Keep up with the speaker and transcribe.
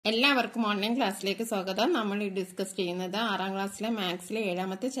എല്ലാവർക്കും ഓൺലൈൻ ക്ലാസ്സിലേക്ക് സ്വാഗതം. നമ്മൾ ഡിസ്കസ് ചെയ്യുന്നത് 6ാം ക്ലാസ്സിലെ മാത്സിലെ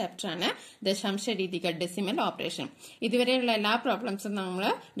 7ാമത്തെ ചാപ്റ്റർ ആണ്, ദശാംശ രീതികൾ, ഡെസിമൽ ഓപ്പറേഷൻ. ഇതുവരെയുള്ള എല്ലാ പ്രോബ്ലംസും നമ്മൾ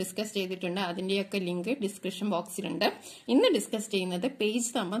ഡിസ്കസ് ചെയ്തിട്ടുണ്ട്. അതിന്റെയൊക്കെ ലിങ്ക് ഡിസ്ക്രിപ്ഷൻ ബോക്സിലുണ്ട്. ഇന്ന് ഡിസ്കസ് ചെയ്യുന്നത്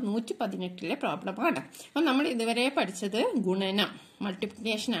പേജ് നമ്പർ 118ലെ പ്രോബ്ലമാണ്. അപ്പം നമ്മൾ ഇതുവരെ പഠിച്ചത് ഗുണനം,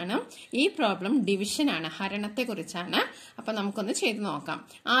 മൾട്ടിപ്ലിക്കേഷൻ ആണ്. ഈ പ്രോബ്ലം ഡിവിഷൻ ആണ്, ഹരണത്തെ കുറിച്ചാണ്. അപ്പൊ നമുക്കൊന്ന് ചെയ്തു നോക്കാം.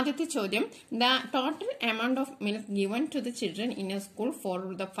 ആദ്യത്തെ ചോദ്യം, the total amount of milk given to the children in A school for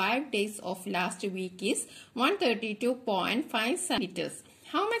the 5 days of last week is 132.5 liters.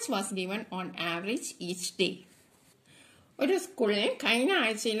 How much was given on average each day? ഒരു സ്കൂളിൽ കഴിഞ്ഞ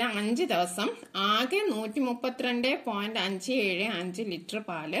ആഴ്ചയിലെ 5 ദിവസം ആകെ 132.575 ലിറ്റർ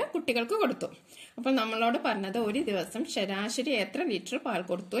പാല് കുട്ടികൾക്ക് കൊടുത്തു. അപ്പൊ നമ്മളോട് പറഞ്ഞത് ഒരു ദിവസം ശരാശരി എത്ര ലിറ്റർ പാൽ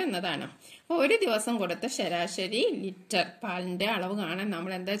കൊടുത്തു എന്നതാണ്. അപ്പൊ ഒരു ദിവസം കൊടുത്ത ശരാശരി ലിറ്റർ പാലിന്റെ അളവ് കാണാൻ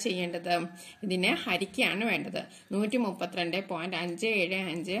നമ്മൾ എന്താ ചെയ്യേണ്ടത്? ഇതിനെ ഹരിക്കുകയാണ് വേണ്ടത്.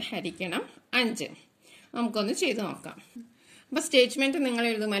 132.575 ഹരിക്കണം 5. നമുക്കൊന്ന് ചെയ്തു നോക്കാം. അപ്പൊ സ്റ്റേറ്റ്മെന്റ് നിങ്ങൾ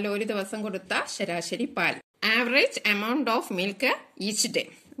എഴുതുമല്ലോ, ഒരു ദിവസം കൊടുത്ത ശരാശരി പാൽ, average amount of milk each day.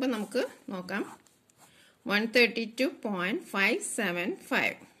 അപ്പൊ നമുക്ക് നോക്കാം.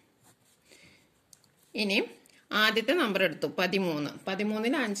 132.575. ഇനി ആദ്യത്തെ നമ്പർ എടുത്തു 13.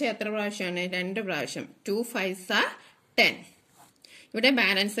 13ൽ 5 എത്ര പ്രാവശ്യമാണ്? 2 പ്രാവശ്യം. 2 5s are 10. ഇവിടെ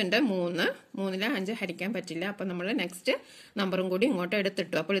ബാലൻസ് ഉണ്ട് 3. 3ൽ 5 ഹരിക്കാൻ പറ്റില്ല. അപ്പൊ നമ്മൾ നെക്സ്റ്റ് നമ്പറും കൂടി ഇങ്ങോട്ട്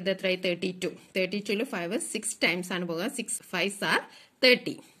എടുത്തിട്ടു. അപ്പോൾ ഇത് എത്രയായി? 32. 32ൽ 5 6 ടൈംസ് ആണ് പോകുക. 6 5s are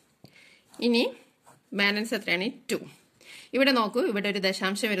 30. ഇനി ബാലൻസ് എത്രയാണ്? 2. ഇവിടെ നോക്കൂ, ഇവിടെ ഒരു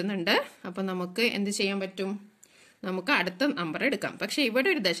ദശാംശം വരുന്നുണ്ട്. അപ്പൊ നമുക്ക് എന്ത് ചെയ്യാൻ പറ്റും? നമുക്ക് അടുത്ത നമ്പർ എടുക്കാം. പക്ഷെ ഇവിടെ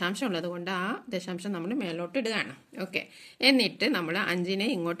ഒരു ദശാംശം ഉള്ളത് കൊണ്ട് ആ ദശാംശം നമ്മൾ മേലോട്ട് ഇടുകയാണ്. ഓക്കെ, എന്നിട്ട് നമ്മൾ 5നെ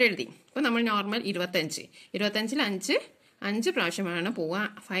ഇങ്ങോട്ട് എഴുതി. അപ്പൊ നമ്മൾ നോർമൽ 25. 25ൽ 5 പ്രാവശ്യമാണ് പോവുക.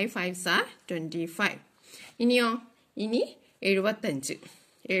 5 5s are 25. ഇനിയോ? ഇനി 75.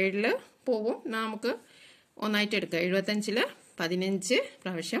 7ല് പോവും. നമുക്ക് ഒന്നായിട്ട് എടുക്കാം. 75ൽ 15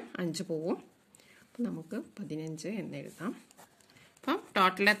 പ്രാവശ്യം 5 പോവും. അപ്പം നമുക്ക് 15 എന്ന് എഴുതാം. അപ്പം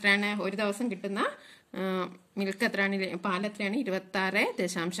ടോട്ടൽ എത്രയാണ്? ഒരു ദിവസം കിട്ടുന്ന മിൽക്ക് എത്രയാണ്? പാൽ എത്രയാണ്?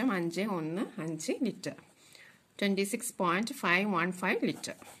 26.515 ലിറ്റർ. 26.515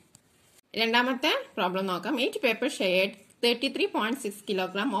 ലിറ്റർ. രണ്ടാമത്തെ പ്രോബ്ലം നോക്കാം. 8 paper shared 33.6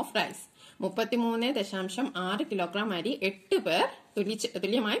 kilogram of rice. 33.6 kilogram അരി 8 പേർ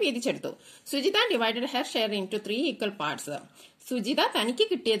തുല്യമായി വീതിച്ചെടുത്തു. Sujitha divided her share in to 3 equal parts. Sujitha തനിക്ക്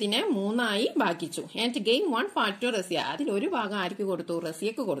കിട്ടിയതിനെ 3ആയി ഭാഗിച്ചു. And gain 1 part two Raziya. അതിൽ ഒരു ഭാഗം ആർക്ക് കൊടുത്തു?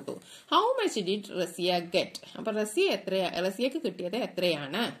 റസിയക്ക് കൊടുത്തു. How much did Raziya get? അപ്പൊ റസിയക്ക് കിട്ടിയത്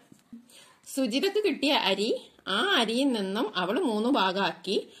എത്രയാണ്? സുജിതക്ക് കിട്ടിയ അരി, ആ അരിയിൽ നിന്നും അവൾ 3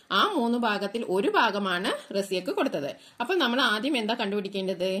 ഭാഗമാക്കി. ആ 3 ഭാഗത്തിൽ ഒരു ഭാഗമാണ് റസിയക്ക് കൊടുത്തത്. അപ്പൊ നമ്മൾ ആദ്യം എന്താ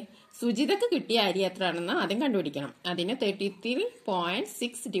കണ്ടുപിടിക്കേണ്ടത്? സുജിതക്ക് കിട്ടിയ അരി എത്രയാണെന്ന് ആദ്യം കണ്ടുപിടിക്കണം. അതിന്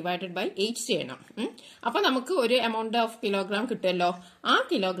 33.6 ഡിവൈഡഡ് ബൈ 8 ചെയ്യണം. അപ്പൊ നമുക്ക് ഒരു എമൗണ്ട് ഓഫ് കിലോഗ്രാം കിട്ടുമല്ലോ. ആ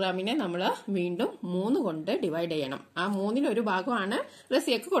കിലോഗ്രാമിനെ നമ്മൾ വീണ്ടും 3 കൊണ്ട് ഡിവൈഡ് ചെയ്യണം. ആ 3ൽ ഒരു ഭാഗമാണ്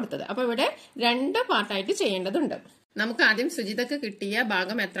റസിയക്ക് കൊടുത്തത്. അപ്പൊ ഇവിടെ 2 പാർട്ടായിട്ട് ചെയ്യേണ്ടതുണ്ട്. നമുക്ക് ആദ്യം സുജിതക്ക് കിട്ടിയ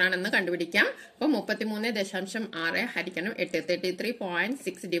ഭാഗം എത്രയാണെന്ന് കണ്ടുപിടിക്കാം. അപ്പൊ 33.6 ഹരിക്കണം 8.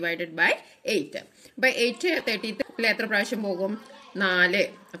 33.6 ഡിവൈഡഡ് ബൈ 8. അപ്പൊ 8 33 എത്ര പ്രാവശ്യം പോകും? 4.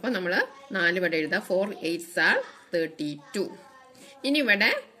 അപ്പൊ നമ്മള് 4 ഇവിടെ എഴുതാം. 4 8s are 32. ഇനി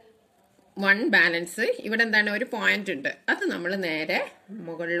ഇവിടെ 1 ബാലൻസ്. ഇവിടെ എന്താണ്? ഒരു പോയിന്റ് ഉണ്ട്. അത് നമ്മൾ നേരെ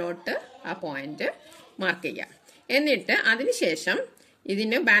മുകളിലോട്ട് ആ പോയിന്റ് മാർക്ക് ചെയ്യാം. എന്നിട്ട് അതിനുശേഷം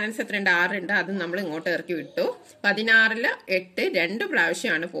ഇതിന് ബാലൻസ് എത്രയുണ്ട്? 6 ഉണ്ട്. അത് നമ്മൾ ഇങ്ങോട്ട് ഇറക്കി വിട്ടു. 16ൽ 8 2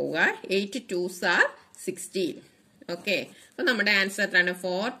 പ്രാവശ്യമാണ് പോവുക. 8 2s are 16. ഓക്കെ, അപ്പൊ നമ്മുടെ ആൻസർ എത്രയാണ്?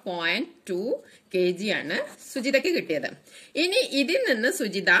 4.2 kg ആണ് സുജിതയ്ക്ക് കിട്ടിയത്. ഇനി ഇതിൽ നിന്ന്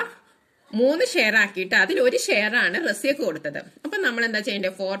സുജിത 3 ഷെയർ ആക്കിയിട്ട് അതിൽ ഒരു ഷെയർ ആണ് റസിയക്ക് കൊടുത്തത്. അപ്പൊ നമ്മൾ എന്താ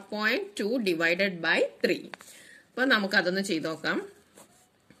ചെയ്യേണ്ടത്? 4.2 ഡിവൈഡഡ് ബൈ 3. അപ്പൊ നമുക്ക് അതൊന്ന് ചെയ്ത് നോക്കാം.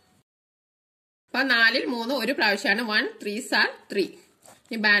 അപ്പൊ 4ൽ 3 ഒരു പ്രാവശ്യമാണ്. 1 3s are 3.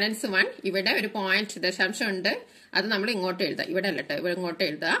 ഈ ബാലൻസ് 1. ഇവിടെ ഒരു പോയിന്റ് ദശാംശം ഉണ്ട്. അത് നമ്മൾ ഇങ്ങോട്ട് എഴുതാം. ഇവിടെ അല്ലട്ടോ, ഇവിടെ ഇങ്ങോട്ട്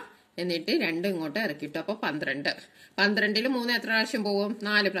എഴുതാം. എന്നിട്ട് 2 ഇങ്ങോട്ട് ഇറക്കിട്ടു. അപ്പൊ 12. 12ൽ 3 എത്ര പ്രാവശ്യം പോകും?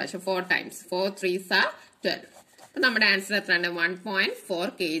 4 പ്രാവശ്യം. 4 ടൈംസ്. 4 3s are 12. അപ്പൊ നമ്മുടെ ആൻസർ എത്രയാണ്? 1.4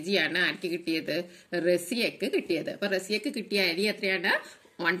 kg ആണ് ആർക്ക് കിട്ടിയത്? റസിയക്ക് കിട്ടിയത്. അപ്പൊ റസിയക്ക് കിട്ടിയ അരി എത്രയാണ്?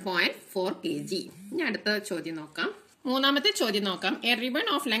 1.4 kg. ഇനി അടുത്ത ചോദ്യം നോക്കാം. മൂന്നാമത്തെ ചോദ്യം നോക്കാം. A ribbon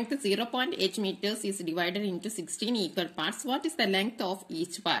of length 0.8 meters is divided into 16 equal parts. What is the length of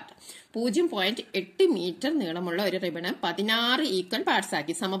each part? 0.8 metre നീളമുള്ള ഒരു റിബണ് 16 ഈക്വൽ പാർട്സ്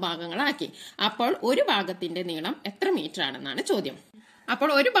ആക്കി, സമഭാഗങ്ങളാക്കി. അപ്പോൾ ഒരു ഭാഗത്തിന്റെ നീളം എത്ര മീറ്റർ ആണെന്നാണ് ചോദ്യം. അപ്പോൾ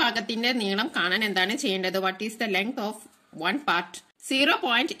ഒരു ഭാഗത്തിന്റെ നീളം കാണാൻ എന്താണ് ചെയ്യേണ്ടത്? What is the length of 1 part?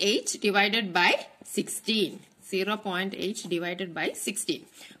 0.8 divided by 16. 0.8 divided by 16.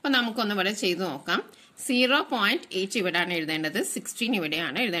 അപ്പൊ നമുക്കൊന്ന് ഇവിടെ ചെയ്തു നോക്കാം. 0.8 ഇവിടെയാണ് എഴുതേണ്ടത്, 16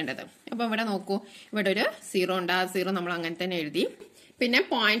 ഇവിടെയാണ് എഴുതേണ്ടത്. അപ്പൊ ഇവിടെ നോക്കൂ, ഇവിടെ ഒരു 0 ഉണ്ട്, ആ 0 നമ്മൾ അങ്ങനെ തന്നെ എഴുതി. പിന്നെ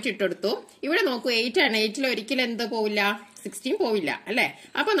പോയിന്റ് ഇട്ടെടുത്തു. ഇവിടെ നോക്കൂ, 8 ആണ്. 8 ഒരിക്കലും എന്ത് പോവില്ല, 16 പോവില്ല അല്ലെ.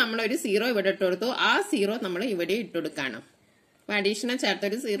 അപ്പൊ നമ്മളൊരു 0 ഇവിടെ ഇട്ടെടുത്തു, ആ 0 നമ്മൾ ഇവിടെ ഇട്ടെടുക്കാണ്. അഡീഷണൽ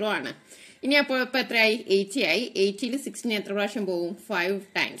ചേർത്തൊരു 0 ആണ്. ഇനി അപ്പോൾ ഇപ്പൊ എത്രയായി, 80 ആയി. 80ൽ 16 എത്ര പ്രാവശ്യം പോകും, 5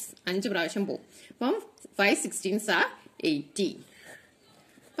 ടൈംസ്, 5 പ്രാവശ്യം പോകും. അപ്പം 5 16s are 80.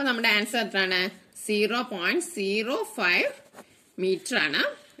 അപ്പൊ നമ്മുടെ ആൻസർ എത്രയാണ്, 0.05 മീറ്റർ ആണ്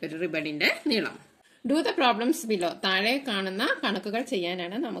ഒരു റിബണിന്റെ നീളം. Do the problems below. താഴെ കാണുന്ന കണക്കുകൾ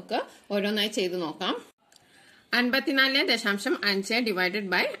ചെയ്യാനാണ്. നമുക്ക് ഓരോന്നായി ചെയ്തു നോക്കാം. 54.5 ഡിവൈഡഡ്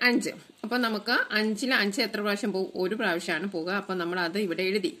ബൈ 5. അപ്പൊ നമുക്ക് 5ൽ 5 എത്ര പ്രാവശ്യം പോകും, ഒരു പ്രാവശ്യമാണ് പോകുക. അപ്പൊ നമ്മൾ അത് ഇവിടെ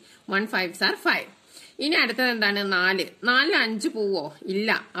എഴുതി. 1 5s are 5. ഇനി അടുത്തത് എന്താണ്, 4. 4ൽ 5 പോവോ, ഇല്ല.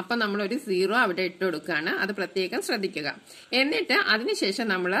 അപ്പൊ നമ്മൾ ഒരു 0 അവിടെ ഇട്ട് കൊടുക്കുകയാണ്. അത് പ്രത്യേകം ശ്രദ്ധിക്കുക. എന്നിട്ട് അതിനുശേഷം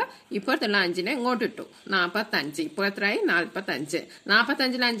നമ്മൾ ഇപ്പോഴത്തുള്ള 5നെ ഇങ്ങോട്ട് ഇട്ടു. 45. ഇപ്പോൾ എത്രയായി, 45.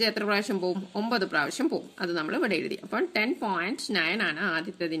 45ൽ 5 എത്ര പ്രാവശ്യം പോവും, 9 പ്രാവശ്യം പോവും. അത് നമ്മൾ ഇവിടെ എഴുതി. അപ്പോൾ 10.9 ആണ്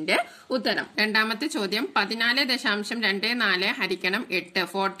ആദ്യത്തതിന്റെ ഉത്തരം. രണ്ടാമത്തെ ചോദ്യം 14.24 ഹരിക്കണം 8.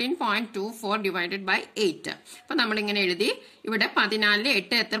 14.24 ഡിവൈഡഡ് ബൈ 8. അപ്പൊ നമ്മളിങ്ങനെ എഴുതി. ഇവിടെ 14ൽ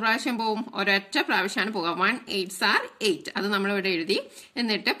 8 എത്ര പ്രാവശ്യം പോവും, ഒരൊറ്റ പ്രാവശ്യമാണ് പോകുക. 1 8s are 8. അത് നമ്മൾ ഇവിടെ എഴുതി.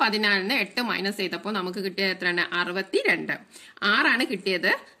 എന്നിട്ട് 14ന് 8 മൈനസ് ചെയ്തപ്പോൾ നമുക്ക് കിട്ടിയത് എത്രയാണ്, 62. 6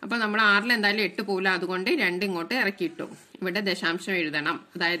 കിട്ടിയത്. അപ്പൊ നമ്മൾ 6ൽ എന്തായാലും 8 പോകില്ല, അതുകൊണ്ട് 2 ഇങ്ങോട്ട് ഇറക്കിയിട്ടു. ഇവിടെ ദശാംശം എഴുതണം.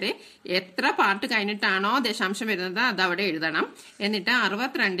 അതായത് എത്ര പാർട്ട് കഴിഞ്ഞിട്ടാണോ ദശാംശം വരുന്നത് അത് അവിടെ എഴുതണം. എന്നിട്ട്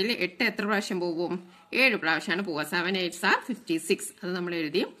 62ൽ 8 എത്ര പ്രാവശ്യം പോകും, 7 പ്രാവശ്യമാണ് പോവുക. 7 8s are 56. അത് നമ്മൾ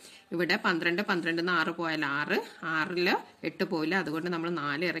എഴുതി. ഇവിടെ 12 12 6 പോയാൽ 6, 6ൽ 8 പോയില്ല, അതുകൊണ്ട് നമ്മൾ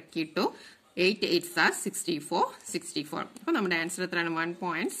 4 ഇറക്കിയിട്ടു. 8 8s are 64. അപ്പൊ നമ്മുടെ ആൻസർ എത്രയാണ്,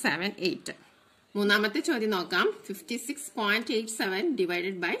 1.78. മൂന്നാമത്തെ ചോദ്യം നോക്കാം. 56.87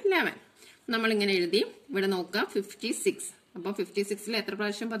 ഡിവൈഡഡ് ബൈ 11. നമ്മളിങ്ങനെ എഴുതി. ഇവിടെ നോക്കാം 56. അപ്പൊ 56ൽ എത്ര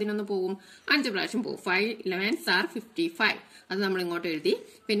പ്രാവശ്യം 11 പോകും, 5 പ്രാവശ്യം പോകും. 5 11s are 55. അത് നമ്മൾ ഇങ്ങോട്ട് എഴുതി.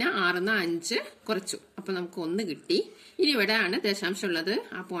 പിന്നെ 6ന്ന് 5 കുറച്ചു. അപ്പൊ നമുക്ക് 1 കിട്ടി. ഇനി ഇവിടെ ആണ് ദശാംശം ഉള്ളത്,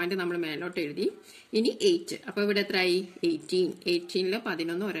 ആ പോയിന്റ് നമ്മൾ മേലോട്ട് എഴുതി. ഇനി 8. അപ്പൊ ഇവിടെ എത്രയായി, 18. 18ൽ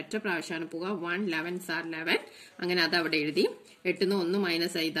 11 ഒരൊറ്റ പ്രാവശ്യമാണ് പോവുക. 1 11s are 11. അങ്ങനെ അത് അവിടെ എഴുതി. 8ന്ന് 1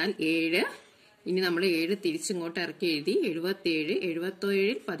 മൈനസ് ചെയ്താൽ 7. ഇനി നമ്മൾ 7 തിരിച്ചിങ്ങോട്ട് ഇറക്കി എഴുതി. 77.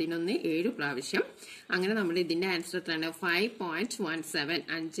 77ൽ 11 7 പ്രാവശ്യം. അങ്ങനെ നമ്മൾ ഇതിന്റെ ആൻസർ എത്രയാണ്, 5.17.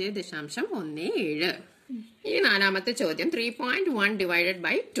 5.17. ഇനി നാലാമത്തെ ചോദ്യം 3.1 ഡിവൈഡഡ്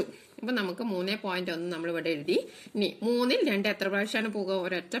ബൈ 2. അപ്പൊ നമുക്ക് 3.1 നമ്മൾ ഇവിടെ എഴുതി. ഇനി 3ൽ 2 എത്ര പ്രാവശ്യമാണ് പോകുക,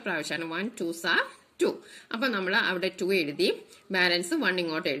 ഒരൊറ്റ പ്രാവശ്യമാണ്. 1 2s are 2. അപ്പൊ നമ്മൾ അവിടെ 2 എഴുതി. ബാലൻസ് 1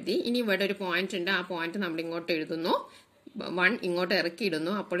 ഇങ്ങോട്ട് എഴുതി. ഇനി ഇവിടെ ഒരു പോയിന്റ് ഉണ്ട്, ആ പോയിന്റ് നമ്മൾ ഇങ്ങോട്ട് എഴുതുന്നു. 1 ഇങ്ങോട്ട്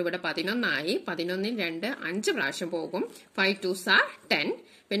ഇറക്കിയിടുന്നു. അപ്പോൾ ഇവിടെ 11 ആയി. 11ൽ 2 5 പ്രാവശ്യം പോകും. 5 2s are 10.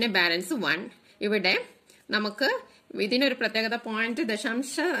 പിന്നെ ബാലൻസ് 1. ഇവിടെ നമുക്ക് ഇതിനൊരു പ്രത്യേകത, പോയിന്റ്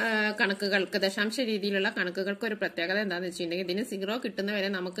ദശാംശ കണക്കുകൾക്ക്, ദശാംശ രീതിയിലുള്ള കണക്കുകൾക്ക് ഒരു പ്രത്യേകത എന്താണെന്ന് വെച്ചിട്ടുണ്ടെങ്കിൽ ഇതിന് 0 കിട്ടുന്നവരെ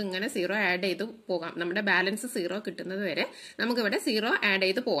നമുക്ക് ഇങ്ങനെ 0 ആഡ് ചെയ്ത് പോകാം. നമ്മുടെ ബാലൻസ് 0 കിട്ടുന്നത് വരെ നമുക്ക് ഇവിടെ 0 ആഡ്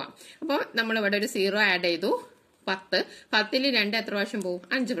ചെയ്ത് പോകാം. അപ്പോൾ നമ്മളിവിടെ ഒരു 0 ആഡ് ചെയ്തു. 10. 10ൽ 2 എത്ര പ്രാവശ്യം പോകും,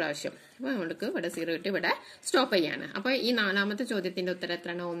 5 പ്രാവശ്യം. അപ്പൊ നമ്മൾക്ക് ഇവിടെ 0 കിട്ടി. ഇവിടെ സ്റ്റോപ്പ് ചെയ്യാണ്. അപ്പൊ ഈ നാലാമത്തെ ചോദ്യത്തിന്റെ ഉത്തരം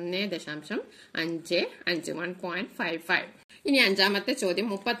എത്രയാണ്, 1.55. 1.55. ഇനി അഞ്ചാമത്തെ ചോദ്യം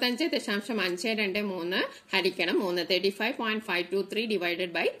 35.523 ഹരിക്കണം 3. 35.523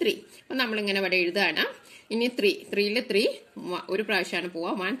 ഡിവൈഡഡ് ബൈ 3. അപ്പൊ നമ്മളിങ്ങനെ ഇവിടെ എഴുതാണ്. ഇനി 3ൽ 3 ഒരു പ്രാവശ്യമാണ്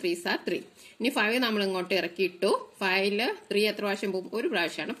പോവുക. 1 3s are 3. ഇനി 5 നമ്മൾ ഇങ്ങോട്ട് ഇറക്കിയിട്ടു. 5ൽ 3 എത്ര പ്രാവശ്യം പോകും, ഒരു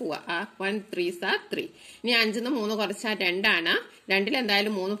പ്രാവശ്യമാണ് പോവുക. 1 3s are 3. ഇനി 5ന്ന് 3 കുറച്ചാൽ 2 ആണ്. 2ൽ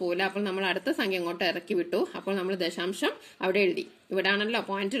എന്തായാലും 3 പോവില്ല. അപ്പോൾ നമ്മൾ അടുത്ത സംഖ്യ ഇങ്ങോട്ട് ഇറക്കി വിട്ടു. അപ്പോൾ നമ്മൾ ദശാംശം അവിടെ എഴുതി. ഇവിടെ ആണല്ലോ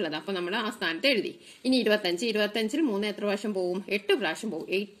പോയിന്റ് ഉള്ളത്. അപ്പൊ നമ്മൾ ആ സ്ഥാനത്ത് എഴുതി. ഇനി 25. 25ൽ 3 എത്ര പ്രാവശ്യം പോകും, 8 പ്രാവശ്യം പോകും.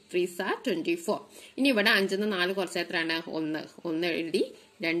 8 3s are 24. ഇനി ഇവിടെ 5ന്ന് 4 കുറച്ച് എത്രയാണ്, 1 എഴുതി.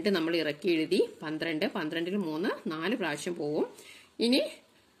 2 നമ്മൾ ഇറക്കി എഴുതി. 12. 12ൽ 3 4 പ്രാവശ്യം പോകും. ഇനി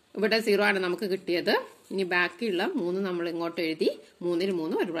ഇവിടെ 0 ആണ് നമുക്ക് കിട്ടിയത്. ഇനി ബാക്കിയുള്ള 3 നമ്മൾ ഇങ്ങോട്ട് എഴുതി. 3ൽ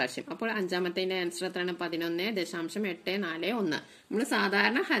 3 ഒരു പ്രാവശ്യം. അപ്പോൾ അഞ്ചാമത്തെ ആൻസർ എത്രയാണ്, 11.841. നമ്മൾ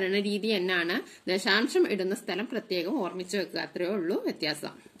സാധാരണ ഹരണ രീതി എന്നാണ്. ദശാംശം ഇടുന്ന സ്ഥലം പ്രത്യേകം ഓർമ്മിച്ചു വെക്കുക. അത്രയേ ഉള്ളൂ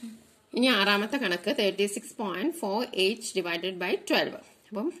വ്യത്യാസം. ഇനി ആറാമത്തെ കണക്ക് 36.48 ഡിവൈഡഡ് ബൈ 12.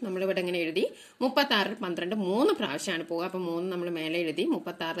 അപ്പം നമ്മളിവിടെ എങ്ങനെ എഴുതി, 36 12 3 പ്രാവശ്യമാണ് പോകുക. അപ്പൊ 3 നമ്മൾ മേലെ എഴുതി.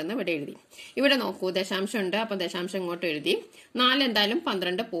 36 എന്ന് ഇവിടെ എഴുതി. ഇവിടെ നോക്കൂ, ദശാംശം ഉണ്ട്. അപ്പൊ ദശാംശം ഇങ്ങോട്ട് എഴുതി. 4 എന്തായാലും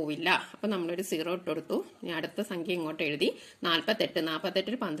 12 പോവില്ല. അപ്പൊ നമ്മളൊരു 0 ഇട്ട് കൊടുത്തു. ഇനി അടുത്ത സംഖ്യ ഇങ്ങോട്ട് എഴുതി. 48.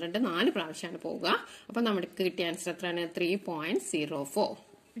 48ൽ 12 4 പ്രാവശ്യമാണ് പോവുക. അപ്പൊ നമുക്ക് കിട്ടിയ ആൻസർ എത്രയാണ്, 3.04.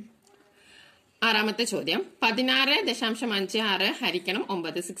 ആറാമത്തെ ചോദ്യം 16.56 ഹരിക്കണം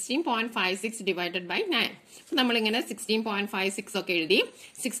 9 16.56 ഡിവൈഡഡ് ബൈ 9. നമ്മളിങ്ങനെ 16.56 ഒക്കെ എഴുതി.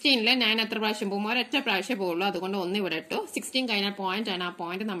 16-ല് 9 എത്ര പ്രാവശ്യം പോകും? ഒരൊറ്റ പ്രാവശ്യം പോകുള്ളൂ. അതുകൊണ്ട് 1 ഇവിടെ ഇട്ടു. 16 കഴിഞ്ഞ പോയിന്റ് ആണ്, ആ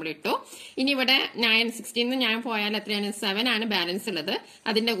പോയിന്റ് നമ്മൾ ഇട്ടു. ഇനി ഇവിടെ 9 16 ഞാൻ പോയാൽ എത്രയാണ്? 7 ആണ് ബാലൻസ് ഉള്ളത്.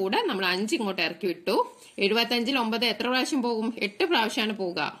 അതിന്റെ കൂടെ നമ്മൾ 5 ഇങ്ങോട്ട് ഇറക്കി വിട്ടു. 75-ൽ 9 എത്ര പ്രാവശ്യം പോകും? 8 പ്രാവശ്യമാണ്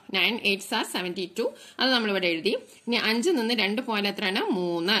പോവുക. 9 8s are 72. അത് നമ്മൾ ഇവിടെ എഴുതി. ഇനി 5 നിന്ന് 2 പോയാൽ എത്രയാണ്?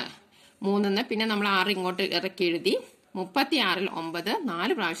 3 പിന്നെ നമ്മൾ 6 ഇങ്ങോട്ട് ഇറക്കി എഴുതി. 36-ൽ 9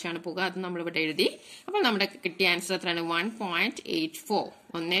 4 പ്രാവശ്യമാണ് പോകുക. അത് നമ്മൾ ഇവിടെ എഴുതി. അപ്പോൾ നമ്മുടെ കിട്ടിയ ആൻസർ എത്രയാണ്? 1.84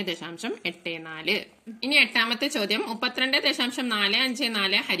 1.84. ഇനി എട്ടാമത്തെ ചോദ്യം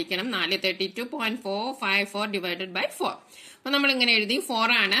 32.454 ഹരിക്കണം 4 32.454 ഡിവൈഡഡ് ബൈ 4. അപ്പൊ നമ്മൾ ഇങ്ങനെ എഴുതി.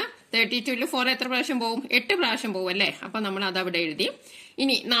 4 ആണ്. 32-ൽ 4 എത്ര പ്രാവശ്യം പോകും? 8 പ്രാവശ്യം പോകും അല്ലേ? അപ്പൊ നമ്മൾ അത് അവിടെ എഴുതി.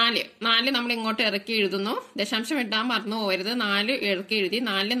 ഇനി 4 നമ്മൾ ഇങ്ങോട്ട് ഇറക്കി എഴുതുന്നു. ദശാംശം ഇടാൻ മറന്നു പോകരുത്. 4 ഇറക്കി എഴുതി.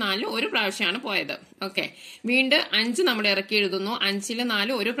 4 ഒരു പ്രാവശ്യമാണ് പോയത്. ഓക്കെ. വീണ്ടും 5 നമ്മൾ ഇറക്കി എഴുതുന്നു. 5-ൽ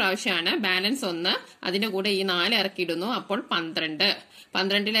 4 ഒരു പ്രാവശ്യമാണ്. ബാലൻസ് 1. അതിന്റെ കൂടെ ഈ 4 ഇറക്കി ഇടുന്നു. അപ്പോൾ 12.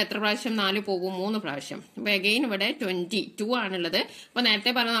 12-ൽ എത്ര പ്രാവശ്യം 4 പോകും? 3 പ്രാവശ്യം. അപ്പൊ അഗെയിൻ ഇവിടെ 22 ആണുള്ളത്. അപ്പൊ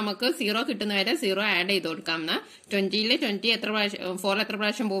നേരത്തെ പറഞ്ഞ നമുക്ക് 0 കിട്ടുന്നവരെ 0 ആഡ് ചെയ്ത് കൊടുക്കാം. 20-ൽ 20 എത്ര പ്രാവശ്യം? 4 എത്ര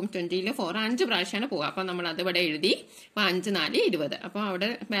പ്രാവശ്യം പോകും? 20-ൽ 4 5 പ്രാവശ്യമാണ് പോകുക. അപ്പൊ നമ്മൾ അത് ഇവിടെ എഴുതി. അപ്പൊ 5 4 20. അപ്പൊ അവിടെ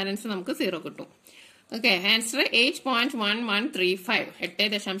ബാലൻസ് നമുക്ക് 0 കിട്ടും. ഓക്കെ. ആൻസർ 8.1135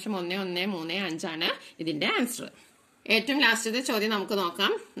 8.1135 ആണ് ഇതിന്റെ ആൻസർ. ഏറ്റവും ലാസ്റ്റത്തെ ചോദ്യം നമുക്ക്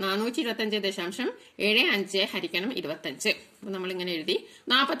നോക്കാം. 425.75 ഹരിക്കണം 25. അപ്പൊ നമ്മളിങ്ങനെ എഴുതി.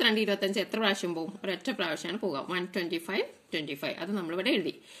 42 25 എത്ര പ്രാവശ്യം പോകും? ഒരൊറ്റ പ്രാവശ്യമാണ് പോകുക. 125 25. അത് നമ്മളിവിടെ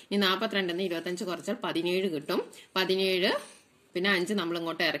എഴുതി. ഇനി 42-ന്ന് 25 കുറച്ചാൽ 17 കിട്ടും. 17 പിന്നെ 5 നമ്മൾ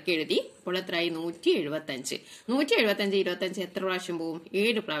ഇങ്ങോട്ട് ഇറക്കി എഴുതി. അപ്പോൾ എത്രയായി? 175. 175 25 എത്ര പ്രാവശ്യം പോകും?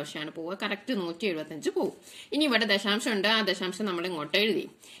 7 പ്രാവശ്യമാണ് പോവുക. കറക്റ്റ് 175 പോകും. ഇനി ഇവിടെ ദശാംശം ഉണ്ട്. ആ ദശാംശം നമ്മൾ ഇങ്ങോട്ട് എഴുതി.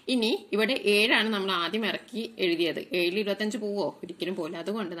 ഇനി ഇവിടെ 7 ആണ് നമ്മൾ ആദ്യം ഇറക്കി എഴുതിയത്. 7-ൽ 25 പോവോ? ഒരിക്കലും പോകില്ല.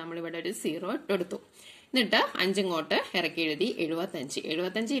 അതുകൊണ്ട് നമ്മൾ ഇവിടെ ഒരു 0 ഇട്ടെടുത്തു. എന്നിട്ട് 5 ഇങ്ങോട്ട് ഇറക്കി എഴുതി.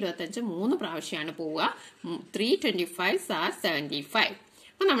 75 25 3 പ്രാവശ്യമാണ് പോവുക. 325 are 75.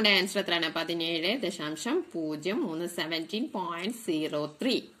 അപ്പൊ നമ്മുടെ ആൻസർ എത്രയാണ്? 17.03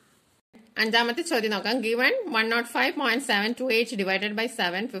 17.03. അഞ്ചാമത്തെ ചോദ്യം നോക്കാം. Given 105.728 divided by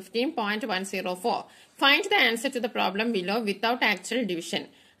 7 15.104. Find the answer to the problem below without actual division.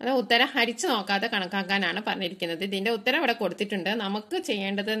 അത് ഉത്തരം ഹരിച്ചു നോക്കാതെ കണക്കാക്കാനാണ് പറഞ്ഞിരിക്കുന്നത്. ഇതിന്റെ ഉത്തരം ഇവിടെ കൊടുത്തിട്ടുണ്ട്. നമുക്ക്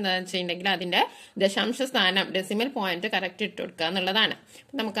ചെയ്യേണ്ടത് എന്താ വെച്ചിട്ടുണ്ടെങ്കിൽ അതിന്റെ ദശാംശ സ്ഥാനം ഡെസിമൽ പോയിന്റ് കറക്റ്റ് ഇട്ട് കൊടുക്കുക എന്നുള്ളതാണ്.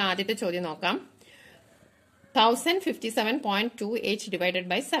 നമുക്ക് ആദ്യത്തെ ചോദ്യം നോക്കാം. 1057.28 ഡിവൈഡഡ്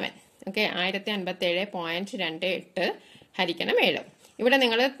ബൈ 7. ഓക്കെ. 1057.28 ഹരിക്കണം 7. ഇവിടെ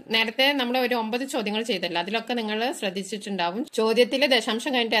നിങ്ങൾ നേരത്തെ നമ്മൾ ഒരു 9 ചോദ്യങ്ങൾ ചെയ്തല്ലോ. അതിലൊക്കെ നിങ്ങൾ ശ്രദ്ധിച്ചിട്ടുണ്ടാവും. ചോദ്യത്തിൽ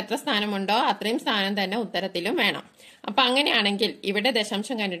ദശാംശം കഴിഞ്ഞിട്ട് എത്ര സ്ഥാനമുണ്ടോ അത്രയും സ്ഥാനം തന്നെ ഉത്തരത്തിലും വേണം. അപ്പൊ അങ്ങനെയാണെങ്കിൽ ഇവിടെ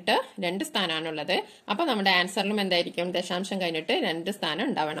ദശാംശം കഴിഞ്ഞിട്ട് 2 സ്ഥാനമാണുള്ളത്. അപ്പൊ നമ്മുടെ ആൻസറിലും എന്തായിരിക്കും? ദശാംശം കഴിഞ്ഞിട്ട് 2 സ്ഥാനം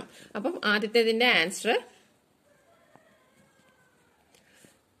ഉണ്ടാവണം. അപ്പം ആദ്യത്തേതിന്റെ ആൻസർ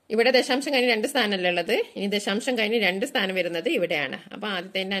ഇവിടെ ദശാംശം കഴിഞ്ഞ് 2 സ്ഥാനമല്ലേ ഉള്ളത്. ഇനി ദശാംശം കഴിഞ്ഞ് 2 സ്ഥാനം വരുന്നത് ഇവിടെയാണ്. അപ്പൊ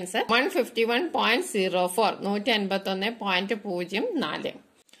ആദ്യത്തെ ആൻസർ 151.04 151.04.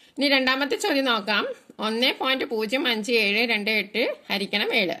 ഇനി രണ്ടാമത്തെ ചോദ്യം നോക്കാം. 1.052728 ഹരിക്കണം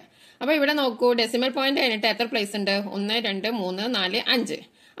 7. അപ്പൊ ഇവിടെ നോക്കൂ. ഡെസിമൽ പോയിന്റ് കഴിഞ്ഞിട്ട് എത്ര പ്ലേസ് ഉണ്ട്? 1 2 3 4 5.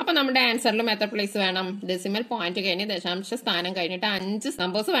 അപ്പൊ നമ്മുടെ ആൻസറിലും എത്ര പ്ലേസ് വേണം? ഡെസിമൽ പോയിന്റ് കഴിഞ്ഞ് ദശാംശ സ്ഥാനം കഴിഞ്ഞിട്ട് 5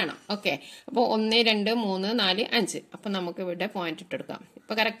 നമ്പേഴ്സ് വേണം. ഓക്കെ. അപ്പൊ 1 2 3 4 5. അപ്പൊ നമുക്ക് ഇവിടെ പോയിന്റ് ഇട്ടെടുക്കാം.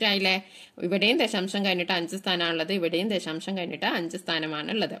 ഇപ്പൊ കറക്റ്റ് ആയില്ലേ? ഇവിടെയും ദശാംശം കഴിഞ്ഞിട്ട് 5 സ്ഥാനമാണുള്ളത്. ഇവിടെയും ദശാംശം കഴിഞ്ഞിട്ട് 5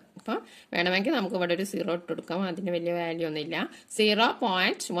 സ്ഥാനമാണുള്ളത്. അപ്പൊ വേണമെങ്കിൽ നമുക്ക് ഇവിടെ ഒരു 0 ഇട്ടെടുക്കാം. അതിന് വലിയ വാല്യൂ ഒന്നുമില്ല.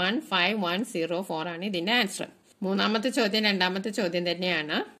 0.15104 ആണ് ഇതിന്റെ ആൻസർ. മൂന്നാമത്തെ ചോദ്യം രണ്ടാമത്തെ ചോദ്യം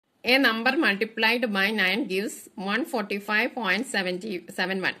തന്നെയാണ്. A number multiplied by 9 gives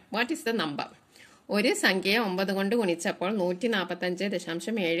 145.71. What is the number? ഒരു സംഖ്യയെ 9 കൊണ്ട് ഗുണിച്ചപ്പോൾ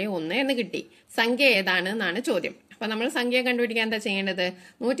 145.71 എന്ന് കിട്ടി. സംഖ്യ ഏതാണ് എന്നാണ് ചോദ്യം. അപ്പൊ നമ്മൾ സംഖ്യ കണ്ടുപിടിക്കാൻ എന്താ ചെയ്യേണ്ടത്?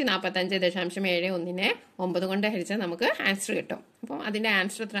 145.71 9 കൊണ്ട് ഹരിച്ചാൽ നമുക്ക് ആൻസർ കിട്ടും. അപ്പം അതിന്റെ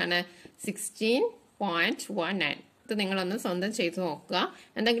ആൻസർ എത്രയാണ്? 16.19. ഇത് നിങ്ങളൊന്ന് സ്വന്തം ചെയ്തു നോക്കുക.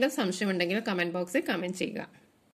 എന്തെങ്കിലും സംശയം ഉണ്ടെങ്കിൽ കമന്റ് ബോക്സിൽ കമന്റ് ചെയ്യുക.